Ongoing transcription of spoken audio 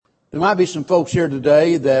There might be some folks here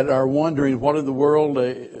today that are wondering what in the world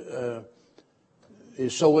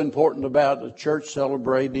is so important about a church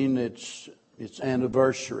celebrating its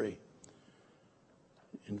anniversary.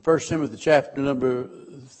 In 1 Timothy chapter number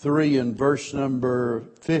 3 and verse number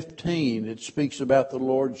 15, it speaks about the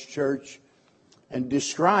Lord's church and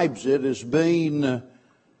describes it as being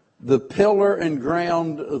the pillar and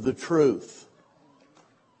ground of the truth.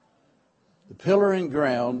 The pillar and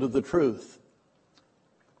ground of the truth.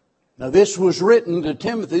 Now, this was written to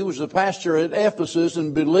Timothy, who was the pastor at Ephesus,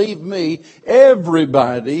 and believe me,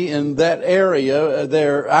 everybody in that area,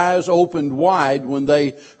 their eyes opened wide when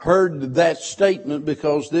they heard that statement,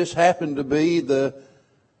 because this happened to be the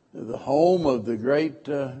home of the great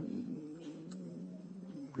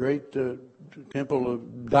temple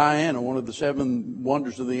of Diana, one of the 7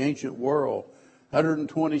 wonders of the ancient world.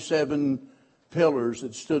 127 pillars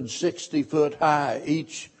that stood 60 foot high,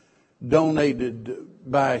 each donated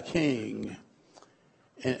by a king.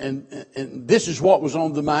 And this is what was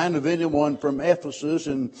on the mind of anyone from Ephesus.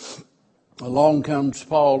 And along comes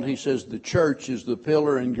Paul. He says the church is the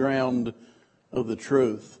pillar and ground of the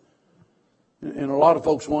truth. And a lot of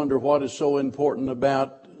folks wonder what is so important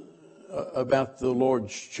about the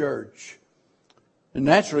Lord's church. And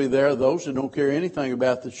naturally, there are those who don't care anything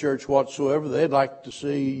about the church whatsoever. They'd like to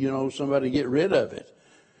see, somebody get rid of it.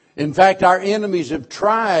 In fact, our enemies have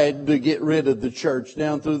tried to get rid of the church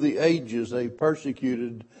down through the ages. They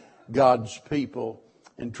persecuted God's people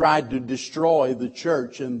and tried to destroy the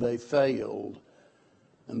church, and they failed.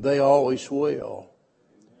 And they always will.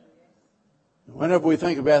 Whenever we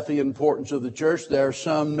think about the importance of the church, there are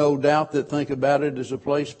some, no doubt, that think about it as a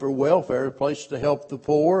place for welfare, a place to help the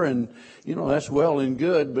poor, and, that's well and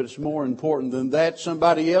good, but it's more important than that.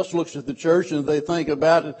 Somebody else looks at the church and they think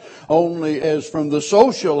about it only as from the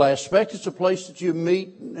social aspect. It's a place that you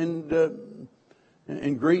meet and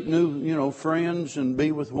greet new, friends and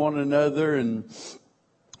be with one another, and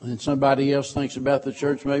somebody else thinks about the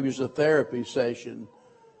church maybe as a therapy session.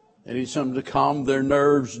 They need something to calm their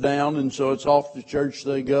nerves down, and so it's off to church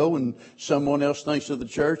they go, and someone else thinks of the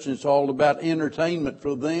church, and it's all about entertainment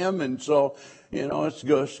for them, and so, let's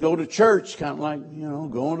go to church, kind of like,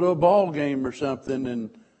 going to a ball game or something,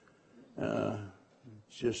 and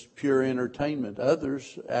it's just pure entertainment.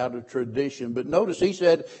 Others out of tradition. But notice he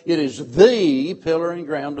said it is the pillar and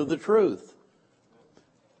ground of the truth.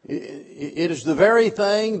 It is the very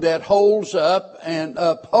thing that holds up and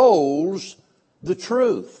upholds the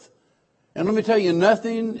truth. And let me tell you,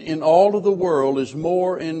 nothing in all of the world is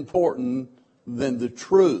more important than the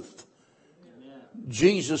truth. Amen.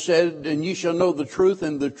 Jesus said, and you shall know the truth,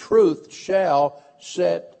 and the truth shall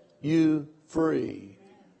set you free.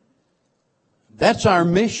 That's our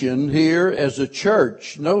mission here as a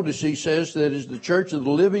church. Notice he says that is the church of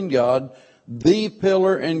the living God, the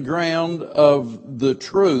pillar and ground of the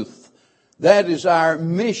truth. That is our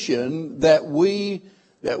mission, that we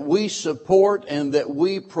support and that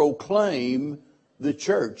we proclaim the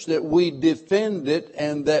church, that we defend it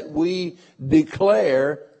and that we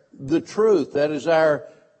declare the truth. That is our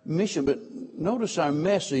mission. But notice our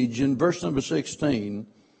message in verse number 16.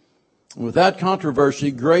 Without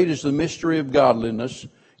controversy, great is the mystery of godliness.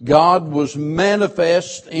 God was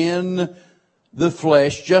manifest in the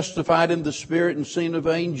flesh, justified in the spirit and seen of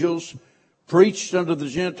angels, preached unto the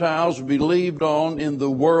Gentiles, believed on in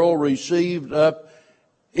the world, received up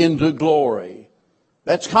into glory.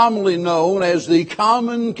 That's commonly known as the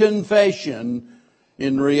common confession.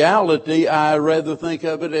 In reality, I rather think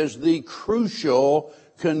of it as the crucial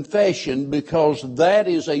confession, because that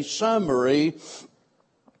is a summary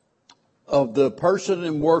of the person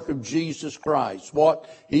and work of Jesus Christ, what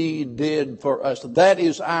He did for us. That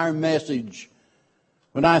is our message.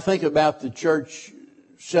 When I think about the church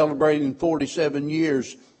celebrating 47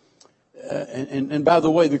 years, and by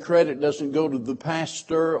the way, the credit doesn't go to the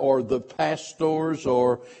pastor or the pastors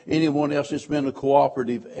or anyone else. It's been a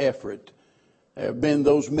cooperative effort. There have been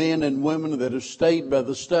those men and women that have stayed by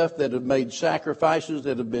the stuff, that have made sacrifices,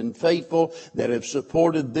 that have been faithful, that have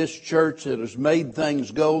supported this church, that has made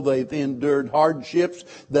things go. They've endured hardships.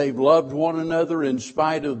 They've loved one another in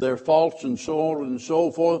spite of their faults and so on and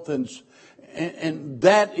so forth. And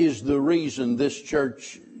that is the reason this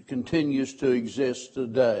church continues to exist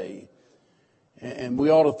today. And we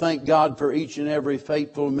ought to thank God for each and every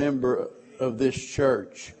faithful member of this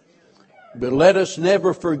church. But let us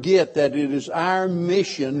never forget that it is our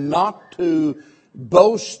mission not to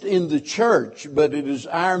boast in the church, but it is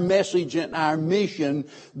our message and our mission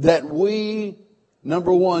that we,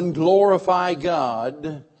 number one, glorify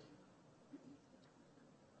God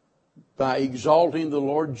by exalting the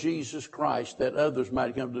Lord Jesus Christ, that others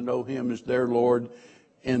might come to know Him as their Lord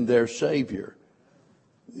in their Savior.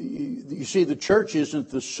 You see, the church isn't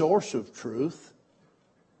the source of truth.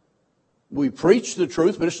 We preach the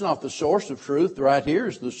truth, but it's not the source of truth. Right here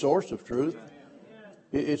is the source of truth.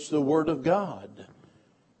 It's the Word of God.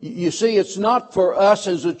 You see, it's not for us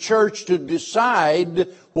as a church to decide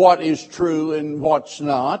what is true and what's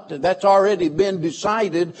not. That's already been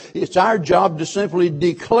decided. It's our job to simply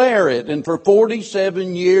declare it. And for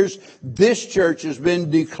 47 years, this church has been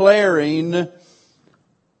declaring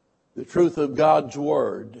the truth of God's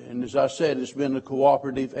Word. And as I said, it's been a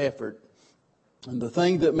cooperative effort. And the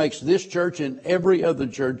thing that makes this church and every other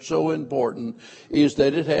church so important is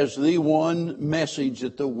that it has the one message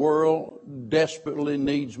that the world desperately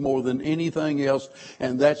needs more than anything else,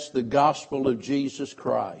 and that's the gospel of Jesus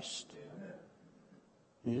Christ.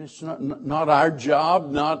 It's not our job,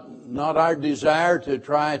 not our desire to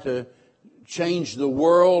try to change the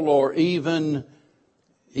world or even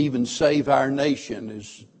save our nation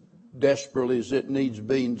as desperately as it needs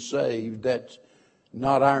being saved. That's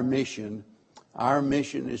not our mission. Our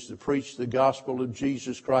mission is to preach the gospel of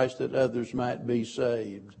Jesus Christ that others might be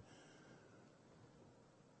saved.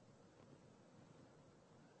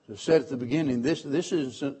 As I said at the beginning, this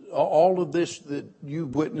isn't, all of this that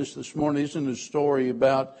you've witnessed this morning isn't a story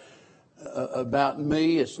about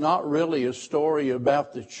me. It's not really a story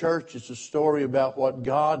about the church. It's a story about what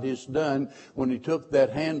God has done when He took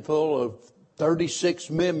that handful of 36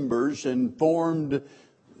 members and formed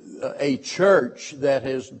a church that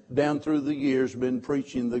has, down through the years, been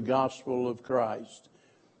preaching the gospel of Christ.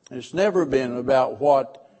 It's never been about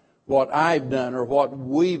what I've done or what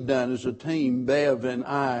we've done as a team, Bev and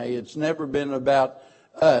I. It's never been about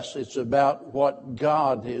us. It's about what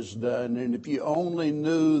God has done. And if you only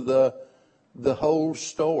knew the whole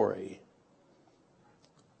story,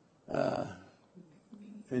 and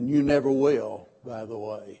you never will, by the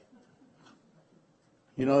way.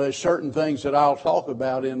 You know, there's certain things that I'll talk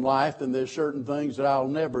about in life, and there's certain things that I'll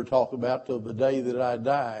never talk about till the day that I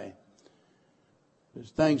die.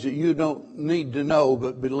 There's things that you don't need to know,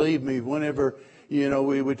 but believe me, whenever, you know,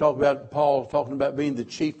 we talk about Paul talking about being the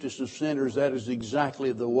chiefest of sinners, that is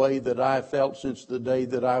exactly the way that I felt since the day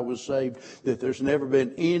that I was saved, that there's never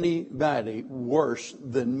been anybody worse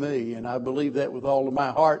than me, and I believe that with all of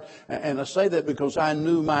my heart, and I say that because I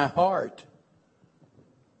knew my heart.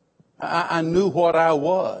 I knew what I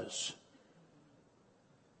was.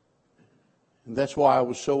 And that's why I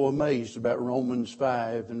was so amazed about Romans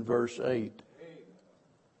 5 and verse 8.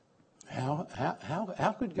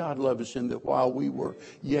 How could God love us in that while we were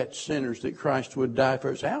yet sinners that Christ would die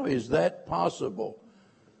for us? How is that possible?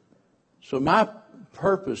 So my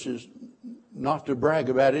purpose is not to brag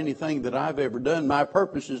about anything that I've ever done. My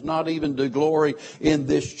purpose is not even to glory in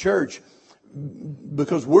this church,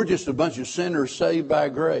 because we're just a bunch of sinners saved by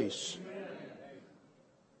grace.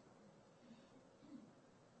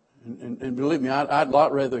 And believe me, I'd a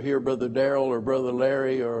lot rather hear Brother Darrell or Brother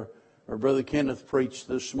Larry or Brother Kenneth preach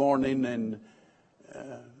this morning, and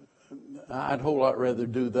I'd a whole lot rather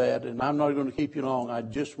do that. And I'm not going to keep you long. I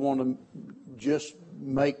just want to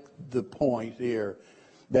make the point here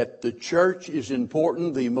that the church is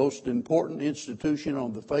important, the most important institution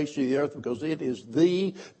on the face of the earth, because it is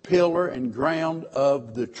the pillar and ground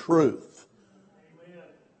of the truth. Amen.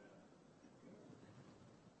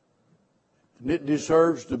 And it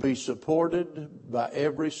deserves to be supported by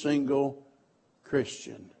every single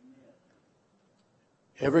Christian.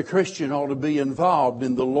 Every Christian ought to be involved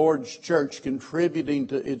in the Lord's church, contributing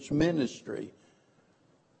to its ministry.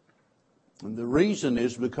 And the reason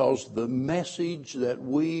is because the message that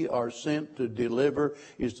we are sent to deliver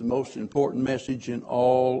is the most important message in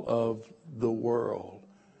all of the world.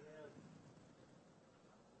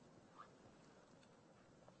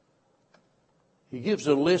 He gives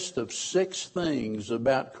a list of 6 things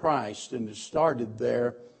about Christ, and it started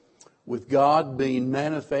there with God being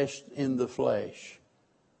manifest in the flesh.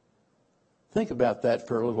 Think about that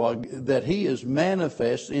for a little while, that He is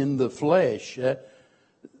manifest in the flesh.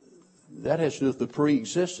 That has to do with the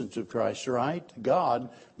pre-existence of Christ, right? God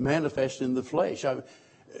manifest in the flesh.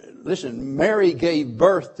 Listen, Mary gave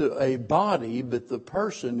birth to a body, but the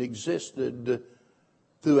person existed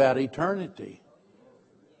throughout eternity.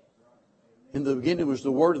 In the beginning was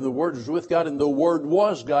the Word, and the Word was with God, and the Word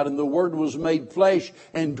was God, and the Word was made flesh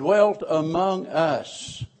and dwelt among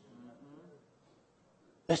us.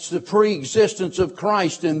 That's the pre-existence of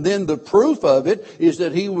Christ. And then the proof of it is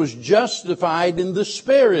that He was justified in the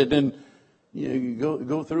Spirit. And you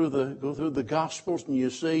go through the Gospels, and you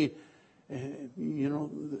see,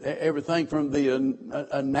 everything from the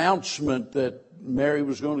announcement that Mary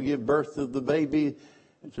was going to give birth to the baby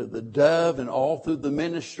to the dove and all through the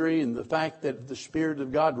ministry and the fact that the Spirit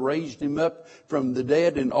of God raised him up from the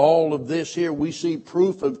dead and all of this here, we see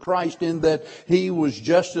proof of Christ in that he was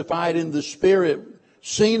justified in the Spirit,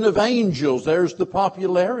 seen of angels. There's the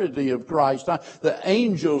popularity of Christ. The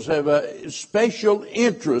angels have a special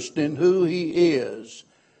interest in who he is.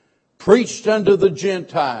 Preached unto the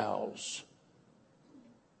Gentiles.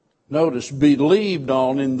 Notice, believed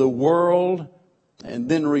on in the world, and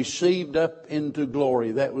then received up into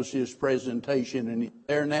glory. That was his presentation. And he's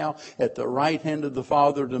there now at the right hand of the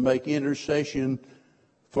Father to make intercession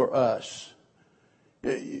for us.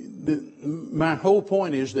 My whole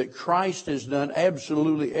point is that Christ has done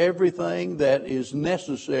absolutely everything that is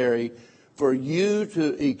necessary for you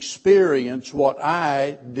to experience what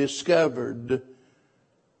I discovered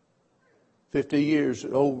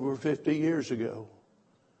over 50 years ago.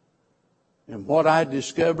 And what I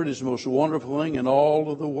discovered is the most wonderful thing in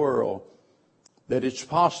all of the world. That it's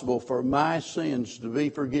possible for my sins to be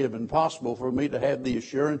forgiven. Possible for me to have the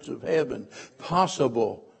assurance of heaven.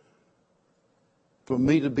 Possible for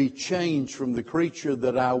me to be changed from the creature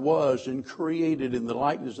that I was and created in the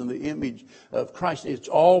likeness and the image of Christ. It's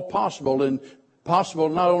all possible, and possible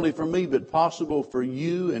not only for me, but possible for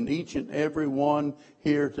you and each and every one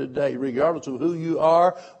here today, regardless of who you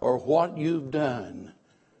are or what you've done.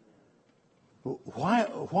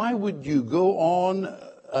 Why would you go on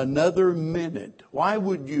another minute? Why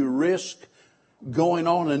would you risk going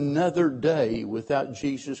on another day without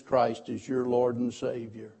Jesus Christ as your Lord and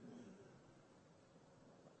Savior?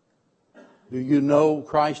 Do you know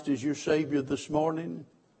Christ as your Savior this morning?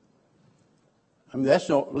 I mean,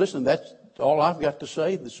 that's all I've got to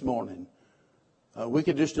say this morning. We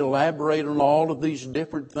could just elaborate on all of these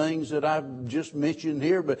different things that I've just mentioned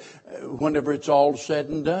here, but whenever it's all said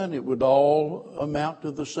and done, it would all amount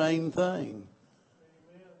to the same thing.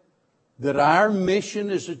 Amen. That our mission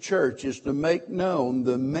as a church is to make known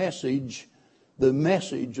the message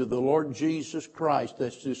of the Lord Jesus Christ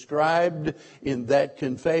that's described in that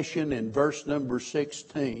confession in verse number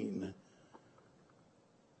 16.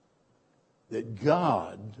 That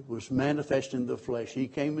God was manifest in the flesh. He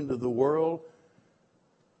came into the world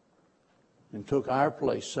and took our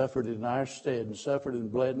place, suffered in our stead, and suffered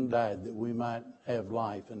and bled and died that we might have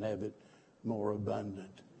life and have it more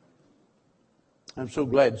abundant. I'm so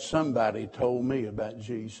glad somebody told me about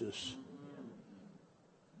Jesus.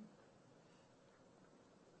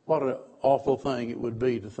 What an awful thing it would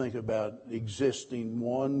be to think about existing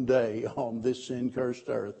one day on this sin-cursed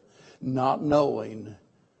earth, not knowing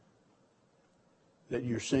that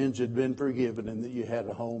your sins had been forgiven and that you had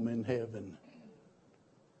a home in heaven.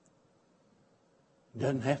 It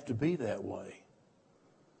doesn't have to be that way.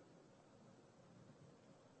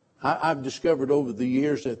 I've discovered over the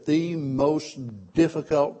years that the most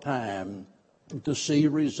difficult time to see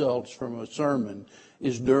results from a sermon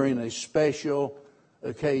is during a special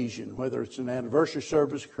occasion, whether it's an anniversary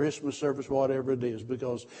service, Christmas service, whatever it is,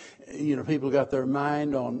 because, people got their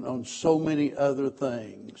mind on so many other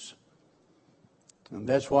things. And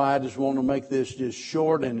that's why I just want to make this just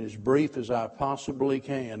short and as brief as I possibly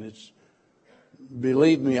can.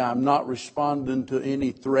 Believe me, I'm not responding to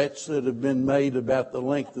any threats that have been made about the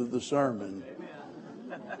length of the sermon.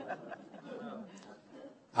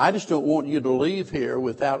 I just don't want you to leave here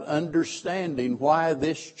without understanding why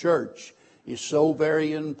this church is so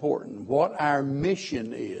very important, what our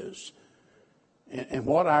mission is, and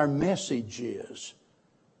what our message is.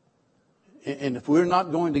 And if we're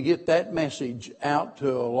not going to get that message out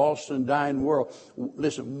to a lost and dying world,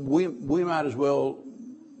 listen, we might as well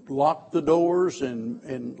lock the doors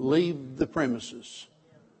and leave the premises.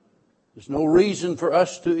 There's no reason for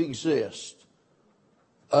us to exist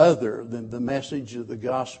other than the message of the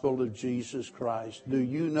gospel of Jesus Christ. Do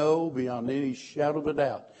you know beyond any shadow of a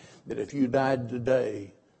doubt that if you died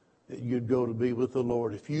today, that you'd go to be with the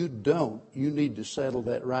Lord? If you don't, you need to settle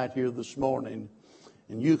that right here this morning.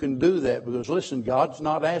 And you can do that because, listen, God's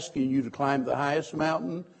not asking you to climb the highest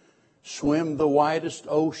mountain, swim the widest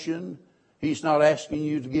ocean. He's not asking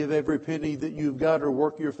you to give every penny that you've got or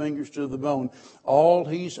work your fingers to the bone. All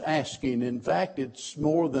He's asking, in fact, it's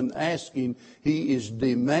more than asking, He is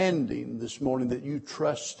demanding this morning that you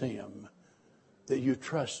trust Him. That you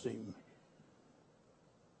trust Him.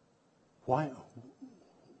 Why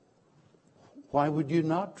would you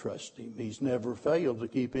not trust Him? He's never failed to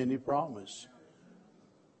keep any promise.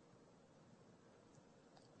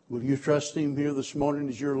 Will you trust Him here this morning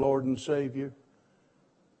as your Lord and Savior?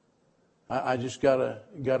 I just got a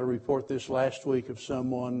report this last week of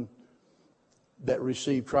someone that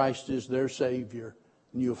received Christ as their Savior.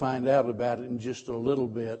 And you'll find out about it in just a little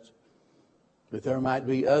bit. But there might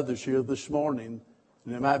be others here this morning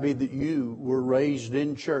And it might be that you were raised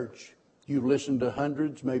in church. You've listened to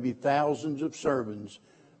hundreds, maybe thousands of sermons,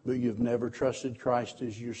 but you've never trusted Christ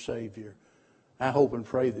as your Savior. I hope and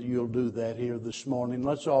pray that you'll do that here this morning.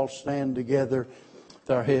 Let's all stand together with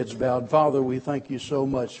our heads bowed. Father, we thank you so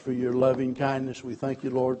much for your loving kindness. We thank you,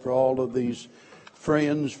 Lord, for all of these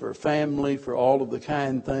friends, for family, for all of the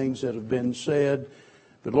kind things that have been said.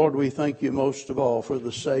 But Lord, we thank you most of all for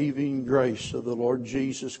the saving grace of the Lord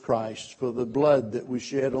Jesus Christ, for the blood that was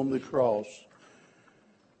shed on the cross.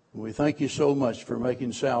 We thank you so much for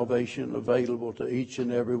making salvation available to each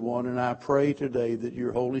and every one. And I pray today that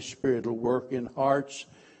your Holy Spirit will work in hearts,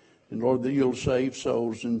 and Lord, that you'll save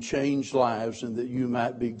souls and change lives, and that you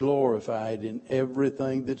might be glorified in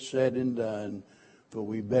everything that's said and done. For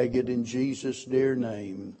we beg it in Jesus' dear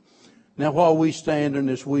name. Now, while we stand and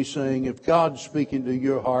as we sing, if God's speaking to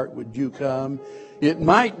your heart, would you come? It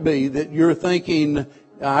might be that you're thinking,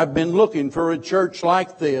 I've been looking for a church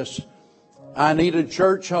like this. I need a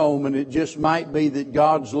church home, and it just might be that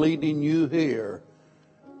God's leading you here.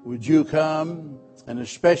 Would you come? And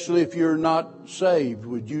especially if you're not saved,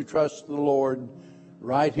 would you trust the Lord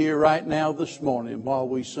right here, right now, this morning while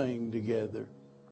we sing together?